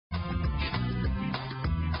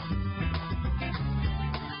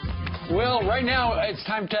Well, right now it's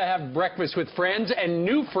time to have breakfast with friends and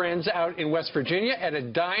new friends out in West Virginia at a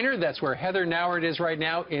diner. That's where Heather Nauert is right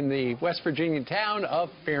now in the West Virginia town of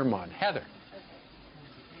Fairmont. Heather.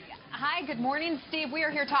 Hi, good morning, Steve. We are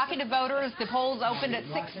here talking to voters. The polls opened at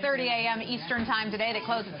 6:30 a.m. Eastern time today. They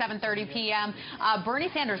closed at 7:30 p.m. Bernie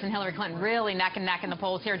Sanders and Hillary Clinton really neck and neck in the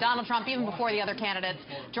polls here. Donald Trump, even before the other candidates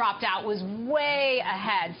dropped out, was way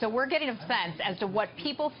ahead. So we're getting a sense as to what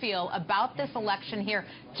people feel about this election here.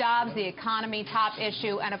 Jobs, the economy, top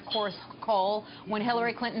issue, and of course, coal. When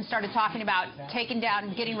Hillary Clinton started talking about taking down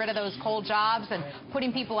and getting rid of those coal jobs and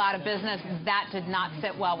putting people out of business, that did not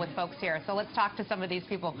sit well with folks here. So let's talk to some of these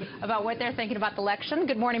people about what they're thinking about the election.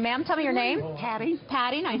 Good morning, ma'am. Tell me your name. Patty.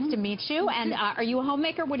 Patty, nice to meet you. And are you a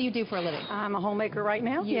homemaker? What do you do for a living? I'm a homemaker right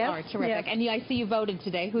now. You are terrific. Yes. And I see you voted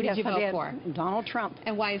today. Who did you vote for? Donald Trump.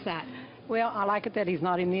 And why is that? Well, I like it that he's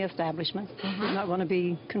not in the establishment. He's not going to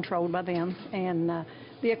be controlled by them. And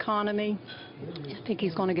the economy, I think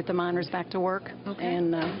he's going to get the miners back to work. Okay.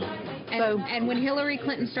 And when Hillary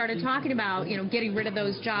Clinton started talking about, getting rid of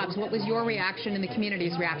those jobs, what was your reaction and the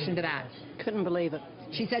community's reaction to that? couldn't believe it.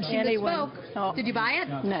 She said she Anyone. spoke. Oh. Did you buy it?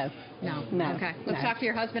 No. No. No. Okay. Let's No. talk to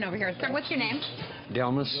your husband over here. Sir, what's your name?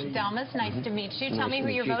 Delmas. Delmas. Nice to meet you. Tell Nice me to who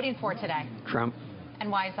meet you're you. voting for today. Trump.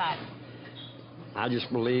 And why is that? I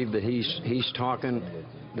just believe that he's talking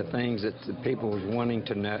the things that the people is wanting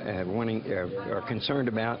to know, are concerned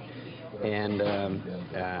about, and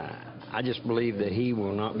I just believe that he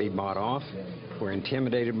will not be bought off or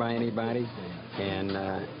intimidated by anybody, and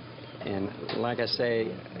like I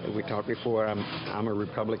say, we talked before. I'm a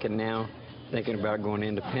Republican now, thinking about going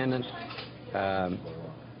independent,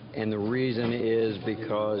 and the reason is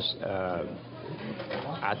because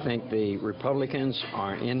I think the Republicans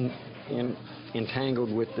are entangled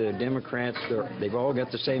with the Democrats. They've all got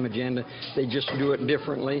the same agenda. They just do it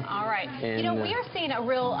differently. All right. And, we are seeing a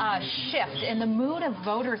real shift in the mood of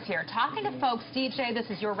voters here. Talking to folks, DJ, this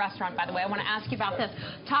is your restaurant, by the way. I want to ask you about this.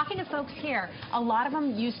 Talking to folks here, a lot of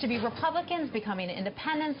them used to be Republicans, becoming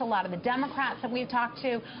independents. A lot of the Democrats that we've talked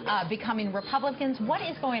to becoming Republicans. What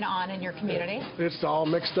is going on in your community? It's all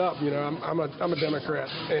mixed up. I'm a Democrat,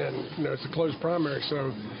 and it's a closed primary,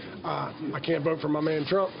 so I can't vote for my man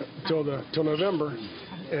Trump till November,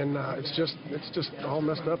 and it's just all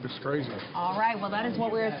messed up. It's crazy. All right. Well, that is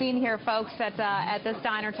what we're seeing here, folks, at this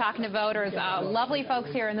diner, talking to voters. Lovely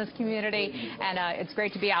folks here in this community, and it's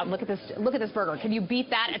great to be out. Look at this burger. Can you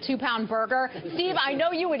beat that? A 2-pound burger, Steve? I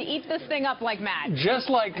know you would eat this thing up like mad. Just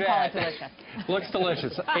like that. Call it delicious. Looks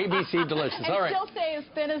delicious. ABC delicious. And all right. still stay as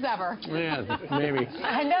thin as ever. Yeah, maybe.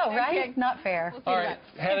 I know, right? Not fair. All right,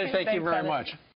 Heather, thank you very much.